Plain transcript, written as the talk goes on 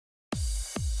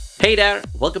Hey there,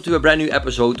 welcome to a brand new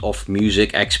episode of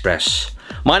Muzikxpress.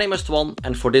 My name is Twan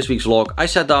and for this week's vlog I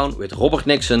sat down with Robert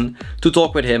Nickson to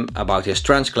talk with him about his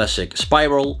trance classic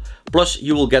Spiral, plus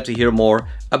you will get to hear more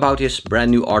about his brand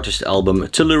new artist album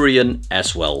Tellurian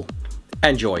as well.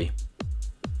 Enjoy!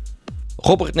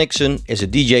 Robert Nickson is a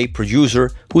DJ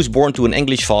producer who's born to an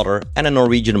English father and a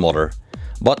Norwegian mother,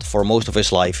 but for most of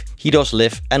his life he does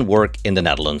live and work in the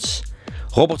Netherlands.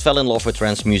 Robert fell in love with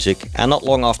trance music and not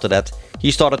long after that he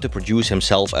started to produce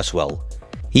himself as well.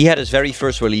 He had his very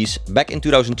first release back in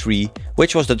 2003,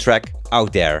 which was the track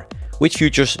Out There, which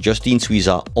features Justine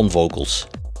Suiza on vocals.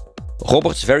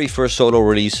 Robert's very first solo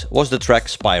release was the track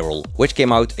Spiral, which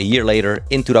came out a year later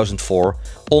in 2004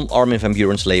 on Armin van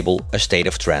Buuren's label A State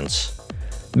of Trance.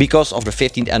 Because of the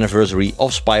 15th anniversary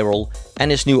of Spiral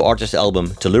and his new artist album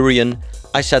Tellurian,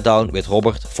 I sat down with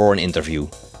Robert for an interview.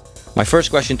 My first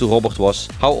question to Robert was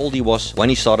how old he was when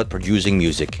he started producing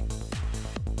music.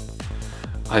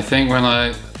 I think when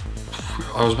I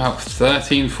was about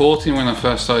 13, 14 when I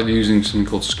first started using something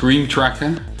called Scream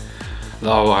Tracker.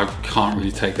 Though I can't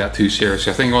really take that too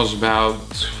seriously. I think I was about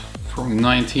probably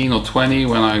 19 or 20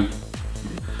 when I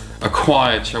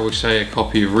acquired, shall we say, a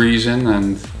copy of Reason,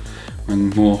 and when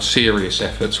more serious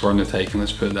efforts were undertaken,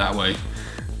 let's put it that way.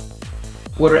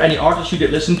 Were there any artists you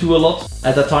did listen to a lot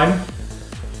at that time?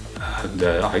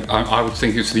 I would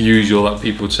think it's the usual that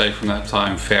people would say from that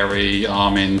time: Ferry,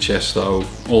 Armin, Chesto,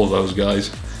 all those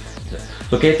guys.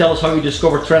 So can you tell us how you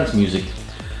discovered trance music?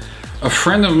 A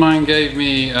friend of mine gave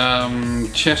me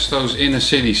Chesto's Inner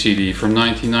City CD from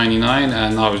 1999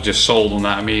 and I was just sold on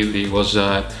that immediately. It was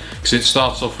because it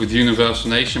starts off with Universal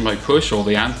Nation by Push, or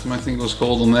the anthem I think it was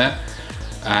called on there,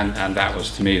 and that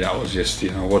was, to me, that was just,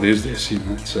 you know, what is this? You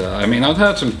know, it's, I mean, I'd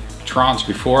heard some trance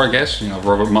before, I guess, you know,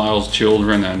 Robert Miles'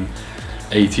 Children and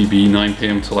ATB 9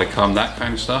 PM Till I Come, that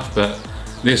kind of stuff, but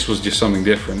this was just something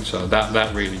different, so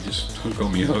that really just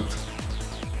got me hooked.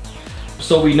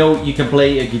 So we know you can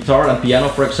play a guitar and piano,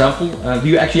 for example. Do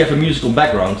you actually have a musical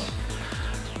background?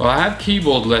 Well, I had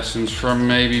keyboard lessons from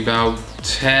maybe about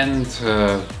 10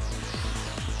 to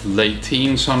late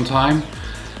teens sometime.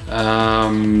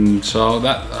 So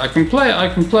that I can play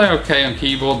okay on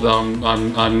keyboard, though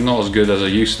I'm not as good as I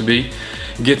used to be.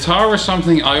 Guitar is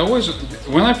something I always,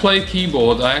 when I played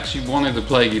keyboard, I actually wanted to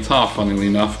play guitar, funnily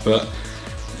enough, but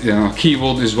you know,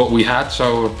 keyboard is what we had,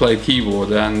 so I played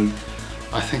keyboard, and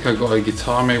I think I got a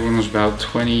guitar maybe when I was about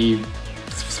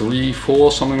 23,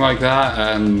 4, something like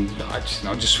that, and I just, you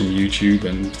know, just from YouTube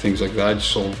and things like that, I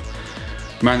just sort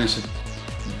of managed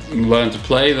to learn to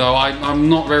play. Though I'm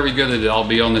not very good at it, I'll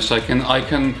be honest. I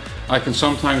can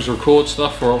sometimes record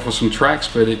stuff for some tracks,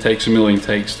 but it takes a million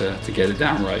takes to get it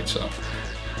down right.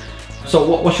 So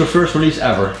what was your first release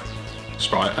ever?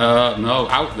 No,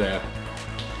 Out There.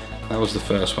 That was the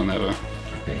first one ever.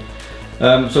 Okay.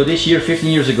 So this year, 15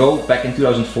 years ago, back in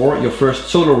 2004, your first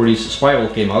solo release, Spiral,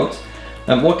 came out.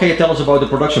 What can you tell us about the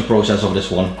production process of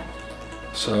this one?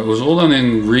 So it was all done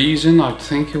in Reason. I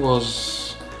think it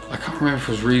was, I can't remember if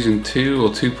it was Reason 2 or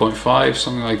 2.5,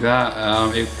 something like that.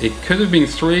 It could have been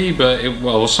 3, but it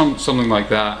was something like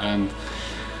that. And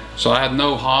so I had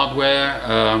no hardware.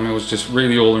 It was just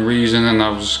really all in Reason, and I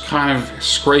was kind of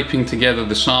scraping together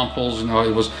the samples. You know,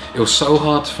 it was so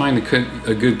hard to find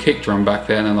a good kick drum back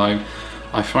then, and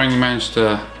I finally managed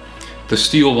to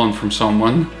steal one from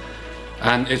someone.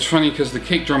 And it's funny because the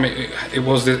kick drum, it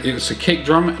was a kick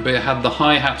drum, but it had the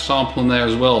hi-hat sample in there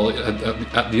as well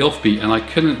at the offbeat, and I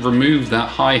couldn't remove that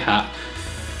hi-hat,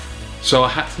 so I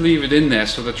had to leave it in there.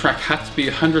 So the track had to be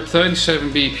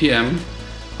 137 BPM.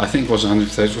 I think it was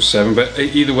 137, but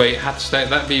either way, it had to stay at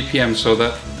that BPM so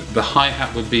that the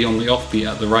hi-hat would be on the offbeat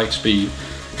at the right speed.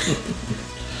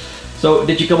 So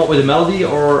did you come up with a melody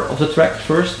or of the track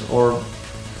first, or?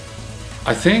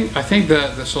 I think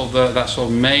that sort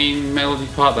of main melody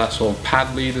part, that sort of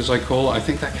pad lead as I call it, I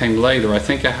think that came later. I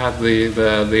think I had the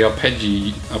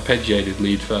arpeggiated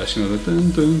lead first, you know, the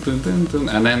dun dun dun dun dun,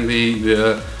 and then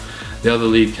the other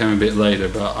lead came a bit later.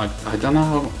 But I don't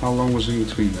know how long was in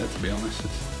between there, to be honest.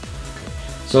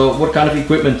 So what kind of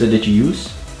equipment did you use?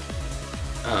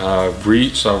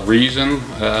 Reason.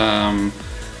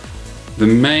 The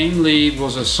main lead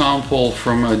was a sample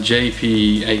from a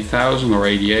JP 8000 or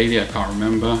 8080, I can't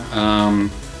remember.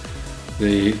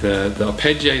 The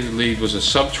arpeggiated lead was a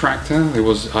subtractor.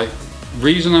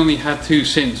 Reason only had 2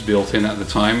 synths built in at the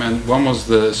time, and one was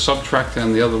the subtractor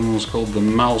and the other one was called the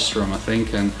Maelstrom, I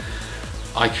think, and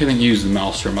I couldn't use the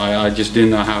Maelstrom. I just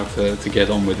didn't know how to get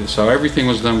on with it, so everything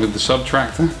was done with the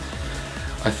subtractor.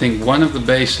 I think one of the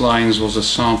bass lines was a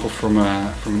sample from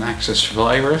an Access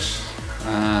Virus,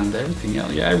 and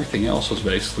everything else was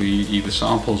basically either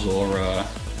samples or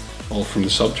all from the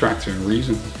Subtractor and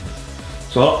Reason.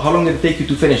 So how long did it take you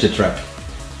to finish the track?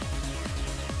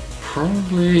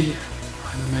 Probably,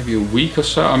 I don't know, maybe a week or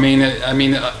so.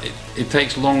 It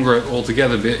takes longer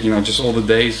altogether, but just all the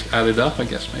days added up. I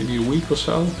guess maybe a week or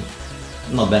so.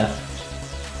 Not bad.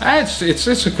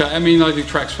 It's okay. I do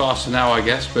tracks faster now, I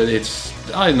guess, but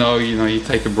I know, you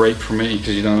take a break from it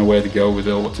because you don't know where to go with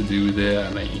it or what to do with it,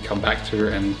 and then you come back to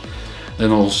it, and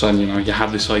then all of a sudden, you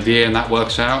have this idea and that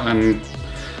works out, and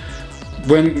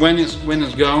when it's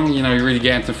going, you really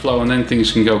get into flow, and then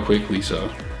things can go quickly. So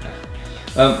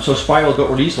Spiral got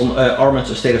released on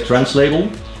Armin's State of Trance label.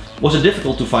 Was it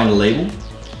difficult to find a label?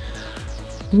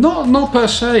 Not per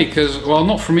se,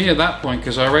 not for me at that point,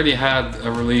 because I already had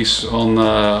a release on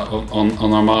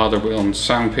Armada on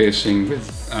Sound Piercing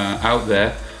out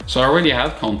there, so I already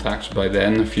had contacts by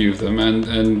then, a few of them,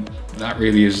 and that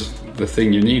really is the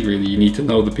thing you need. Really, you need to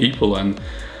know the people, and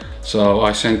so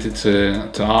I sent it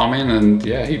to Armin, and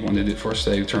yeah, he wanted it for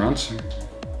State of Trance.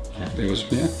 It was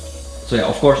So yeah,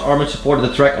 of course, Armin supported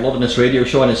the track a lot in his radio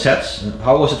show and his sets.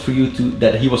 How was it for you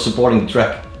that he was supporting the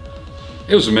track?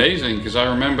 It was amazing, because I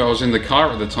remember I was in the car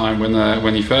at the time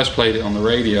when he first played it on the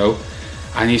radio,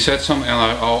 and he said something,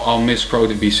 and I'll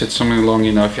misquote it, but he said something along,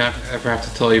 if you ever have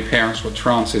to tell your parents what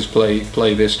trance is,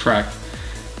 play this track,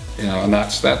 and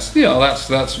that's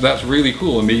really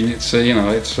cool. I mean, it's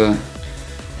that's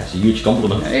a huge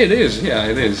compliment. It is, yeah,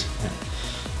 it is.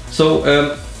 So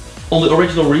on the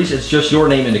original release, it's just your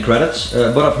name in the credits,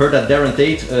 but I've heard that Darren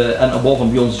Tate and Above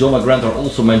and Beyond's John Grant are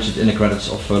also mentioned in the credits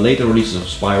of later releases of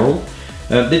Spiral.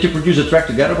 Did you produce a track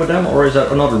together with them, or is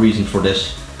there another reason for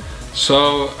this?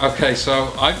 So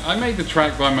I made the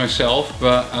track by myself,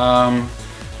 but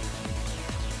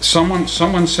someone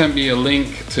sent me a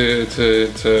link to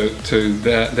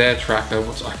their track.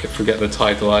 I could forget the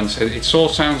title, and said it all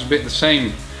sounds a bit the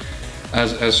same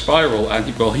as Spiral, and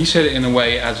he said it in a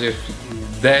way as if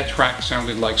their track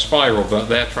sounded like Spiral, but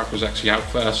their track was actually out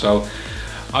first. So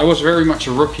I was very much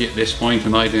a rookie at this point,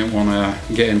 and I didn't want to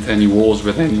get into any wars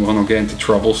with anyone or get into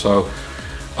trouble. So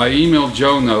I emailed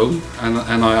Jono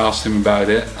and I asked him about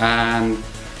it, and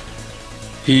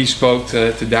he spoke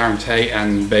to Darren Tate,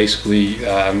 and basically,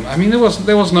 there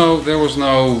was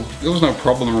no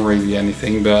problem or really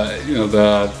anything, but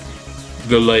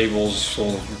the labels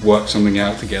sort of work something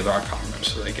out together. I can't remember,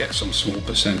 so they get some small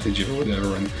percentage or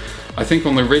whatever. And I think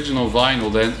on the original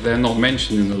vinyl, they're not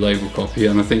mentioned in the label copy,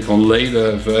 and I think on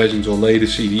later versions or later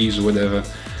CDs or whatever,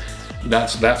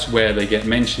 that's where they get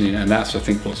mentioned, and that's, I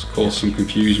think, what's caused some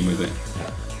confusion with it.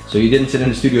 So you didn't sit in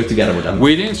the studio together with them?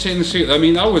 We didn't sit in the studio.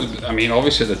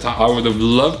 Obviously at the time, I would have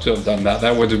loved to have done that.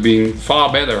 That would have been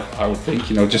far better, I would think.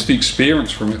 Just the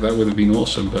experience from it, that would have been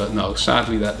awesome. But no,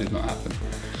 sadly, that did not happen.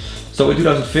 So in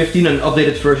 2015, an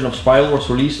updated version of Spiral was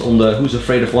released on the Who's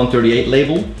Afraid of 138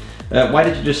 label. Why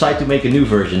did you decide to make a new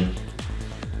version?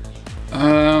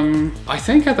 I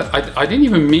think I didn't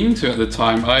even mean to at the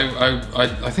time.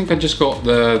 I think I just got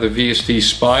the VST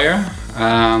Spire,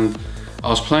 and I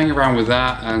was playing around with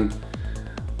that, and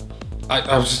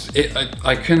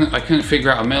I couldn't figure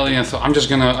out a melody. And I thought I'm just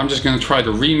gonna try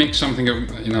to remix something,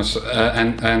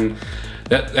 and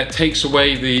that takes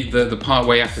away the part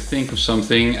where you have to think of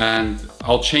something, and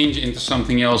I'll change it into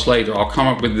something else later. I'll come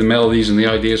up with the melodies and the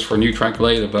ideas for a new track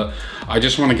later, but I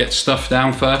just want to get stuff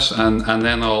down first, and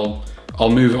then I'll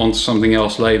move on to something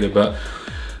else later.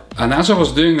 And as I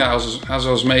was doing that, as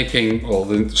I was making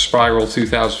the Spiral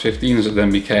 2015, as it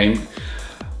then became,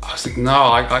 I was thinking,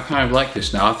 no, I kind of like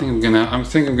this now. I think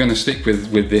I'm gonna stick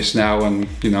with this now, and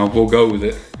we'll go with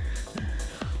it.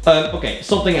 Okay,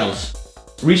 something else.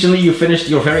 Recently you finished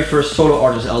your very first solo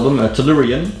artist album,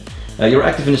 Tellurian. You're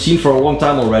active in the scene for a long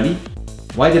time already.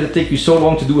 Why did it take you so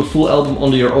long to do a full album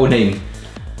under your own name?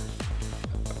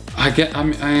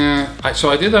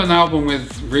 So I did an album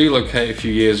with Relocate a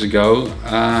few years ago,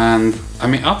 and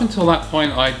up until that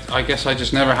point, I guess I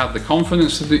just never had the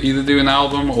confidence to either do an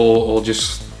album or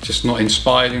just not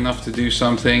inspired enough to do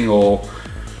something,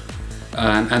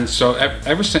 and so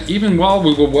ever since, even while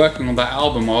we were working on that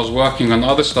album, I was working on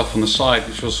other stuff on the side,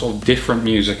 which was sort of different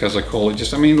music, as I call it.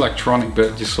 Just electronic,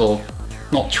 but just sort of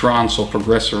not trance or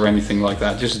progressive or anything like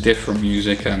that, just different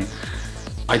music. And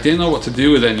I didn't know what to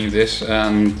do with any of this,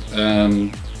 and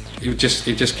it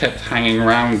just kept hanging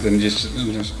around and just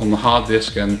on the hard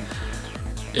disk, and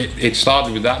it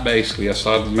started with that basically. I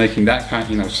started making that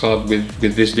started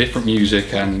with this different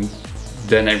music, and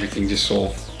then everything just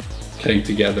sort of came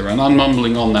together. And I'm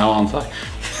mumbling on now, aren't I?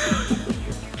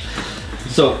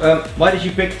 So why did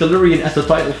you pick Tellurian as the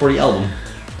title for the album?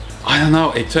 I don't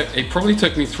know, it probably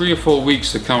took me 3 or 4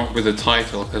 weeks to come up with a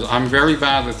title, because I'm very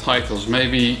bad with titles.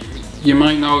 Maybe you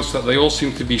might notice that they all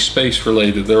seem to be space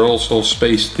related. They're also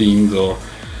space themed,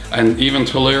 and even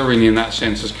Tellurian in that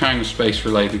sense is kind of space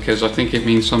related, because I think it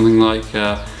means something like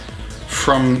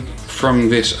from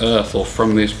this Earth or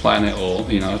from this planet, or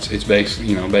it's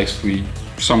basically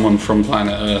someone from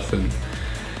planet Earth.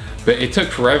 But it took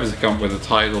forever to come up with a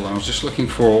title, and I was just looking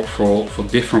for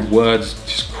different words,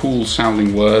 just cool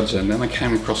sounding words, and then I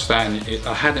came across that, and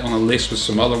I had it on a list with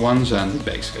some other ones, and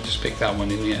basically I just picked that one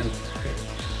in the end.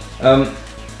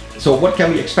 So what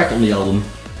can we expect on the album?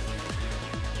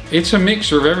 It's a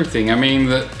mixture of everything. I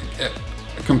mean,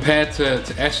 compared to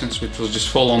Essence, which was just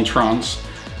full on trance,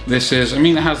 this is,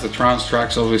 it has the trance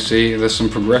tracks obviously, there's some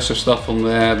progressive stuff on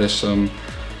there, there's some,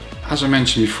 as I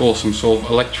mentioned before, some sort of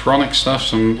electronic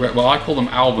stuff, well, I call them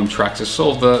album tracks. It's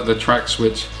sort of the tracks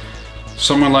which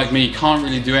someone like me can't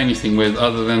really do anything with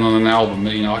other than on an album.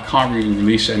 I can't really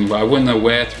release it anywhere. I wouldn't know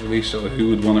where to release it or who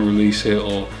would want to release it,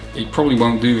 or it probably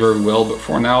won't do very well, but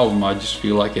for an album I just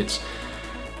feel like it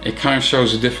kind of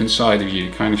shows a different side of you.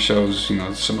 It kind of shows,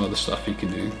 some other stuff you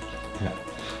can do. Yeah.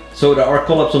 So there are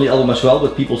collabs on the album as well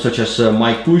with people such as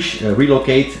Mike Push,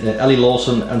 Relocate, Ellie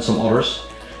Lawson and some others.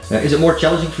 Is it more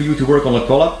challenging for you to work on a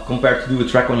collab compared to do a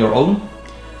track on your own?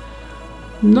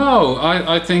 No,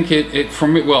 I think for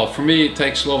me it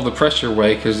takes a lot of the pressure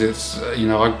away, because it's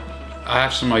I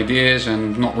have some ideas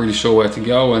and not really sure where to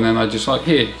go, and then I just like,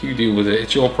 here, you deal with it.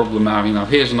 It's your problem now.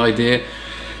 Here's an idea.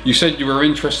 You said you were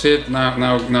interested.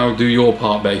 Now do your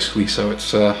part, basically. So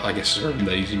it's I guess it's very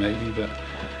lazy maybe, but.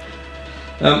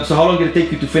 So how long did it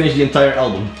take you to finish the entire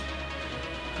album?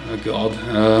 Oh God.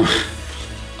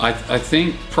 I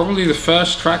think probably the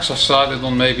first tracks I started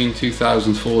on maybe in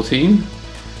 2014,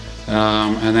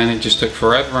 and then it just took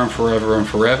forever and forever and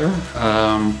forever.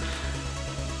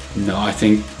 No, I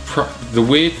think the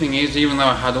weird thing is, even though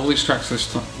I had all these tracks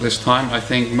this time, I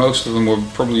think most of them were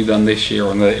probably done this year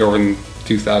or in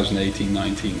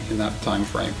 2018-19, in that time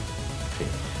frame. Okay.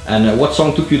 And what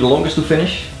song took you the longest to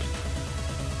finish?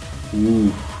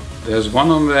 Ooh, there's one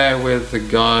on there with a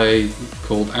guy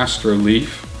called Astro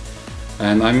Leaf.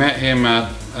 And I met him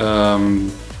at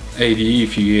ADE a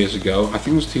few years ago. I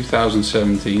think it was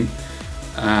 2017,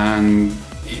 and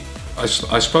I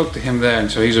spoke to him there,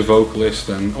 and so he's a vocalist,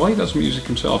 and he does music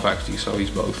himself actually, so he's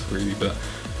both really. But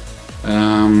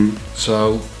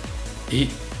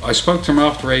I spoke to him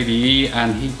after ADE,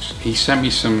 and he sent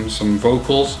me some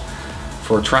vocals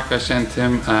for a track I sent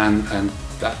him, and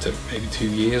that took maybe 2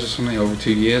 years or something, over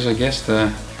 2 years I guess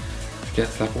to get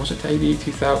that. Was it ADE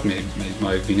 2000? Maybe it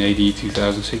might have been ADE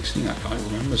 2016, I can't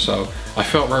remember. So I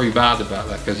felt very bad about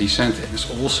that, because he sent it and it's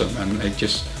awesome, and I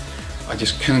just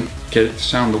couldn't get it to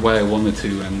sound the way I wanted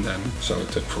to, and so it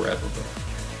took forever.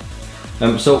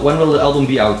 But. So when will the album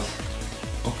be out?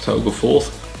 October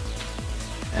 4th.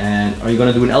 And are you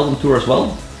going to do an album tour as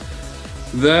well?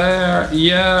 There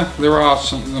are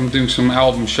some. I'm doing some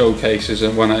album showcases,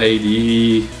 and one at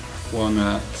ADE, one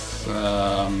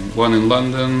in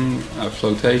London at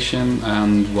Flotation,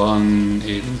 and one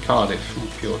in Cardiff on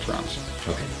Pure Trance.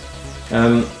 Okay.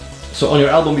 So on your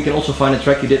album we can also find a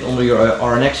track you did under your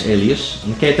RNX alias.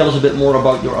 And can you tell us a bit more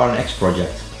about your RNX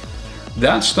project?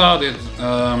 That started,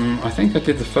 I think I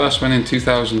did the first one in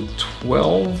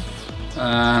 2012,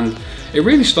 and it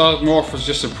really started more as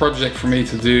just a project for me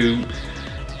to do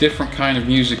different kind of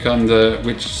music under,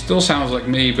 which still sounds like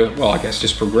me, but well, I guess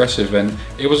just progressive. And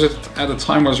it was at a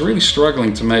time I was really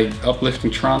struggling to make uplifting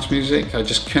trance music. I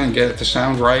just couldn't get it to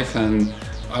sound right, and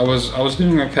I was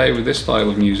doing okay with this style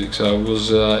of music. So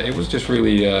it was just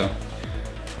really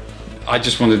I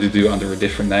just wanted to do it under a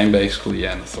different name basically,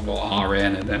 and I thought, well,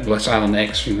 RN, and then let's add an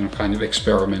X, kind of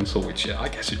experimental, which I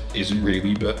guess it isn't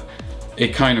really, but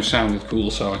it kind of sounded cool,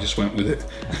 so I just went with it.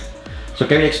 So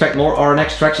can we expect more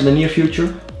RNX tracks in the near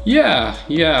future? Yeah,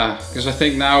 because I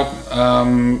think now,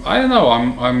 I don't know,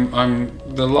 I'm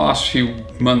the last few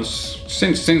months,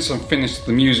 since I finished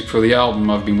the music for the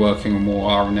album, I've been working on more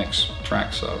RNX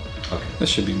tracks, so okay, there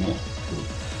should be more.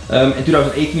 In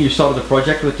 2018 you started a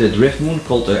project with Drift Moon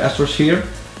called Astrosphere.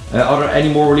 Are there any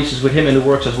more releases with him in the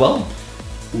works as well?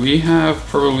 We have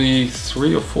probably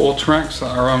 3 or 4 tracks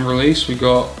that are unreleased. We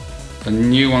got a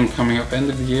new one coming up end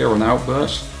of the year on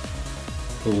Outburst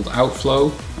called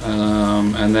Outflow,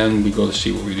 and then we got to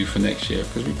see what we do for next year,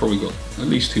 because we probably got at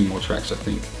least 2 more tracks, I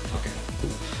think. Okay,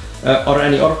 cool. Are there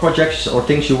any other projects or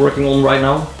things you're working on right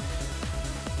now?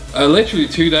 Literally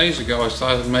 2 days ago I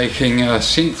started making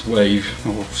synthwave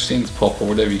or synth pop or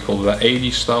whatever you call it, that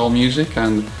 80s style music,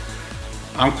 and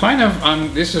I find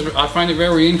it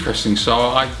very interesting. So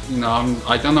I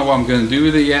don't know what I'm going to do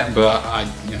with it yet, but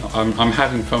I'm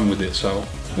having fun with it. So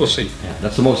we'll see. Yeah,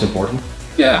 that's the most important.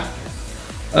 Yeah.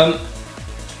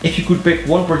 If you could pick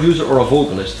one producer or a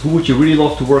vocalist, who would you really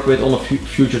love to work with on a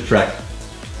future track?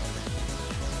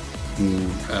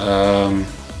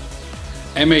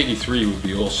 M83 would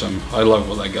be awesome. I love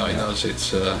what that guy does.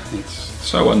 It's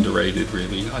so underrated,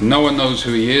 really. No one knows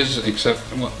who he is except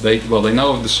they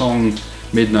know of the song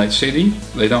Midnight City.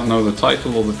 They don't know the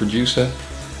title or the producer,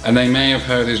 and they may have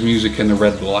heard his music in the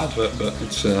Red Bull advert, but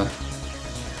it's.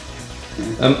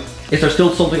 Is there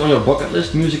still something on your bucket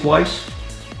list, music-wise?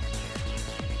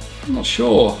 I'm not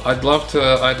sure. I'd love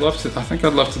to. I think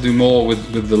I'd love to do more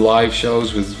with the live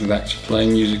shows, with actually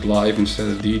playing music live instead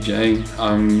of DJing.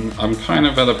 I'm kind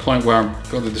of at a point where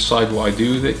I've got to decide what I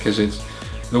do with it, because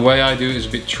the way I do it is a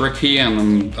bit tricky,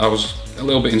 and I was a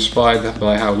little bit inspired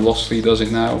by how Lostly does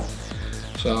it now.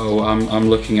 So I'm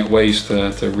looking at ways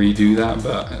to redo that.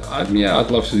 But I'd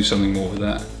love to do something more with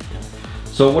that.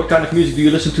 So what kind of music do you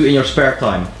listen to in your spare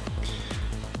time?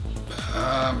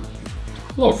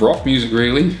 A lot of rock music,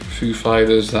 really. Foo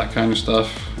Fighters, that kind of stuff.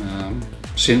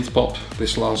 Synth pop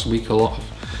this last week a lot.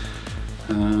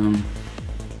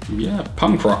 Yeah,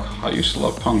 punk rock. I used to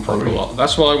love punk rock a lot.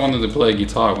 That's why I wanted to play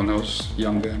guitar when I was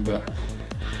younger. But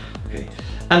okay.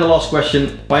 And the last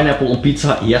question: pineapple on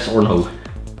pizza, yes or no?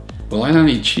 Well, I don't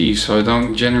eat cheese, so I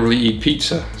don't generally eat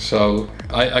pizza. So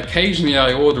occasionally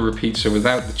I order a pizza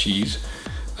without the cheese,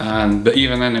 but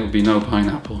even then it would be no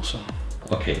pineapple. So.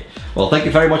 Okay, well, thank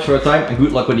you very much for your time and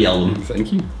good luck with the album.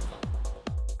 Thank you.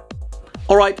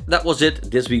 Alright, that was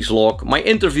it, this week's vlog, my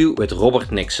interview with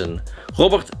Robert Nickson.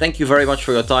 Robert, thank you very much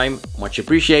for your time, much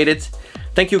appreciated.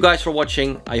 Thank you guys for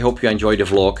watching, I hope you enjoyed the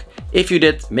vlog. If you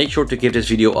did, make sure to give this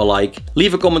video a like,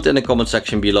 leave a comment in the comment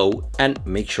section below, and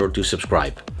make sure to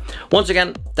subscribe. Once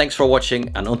again, thanks for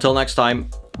watching, and until next time,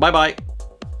 bye bye.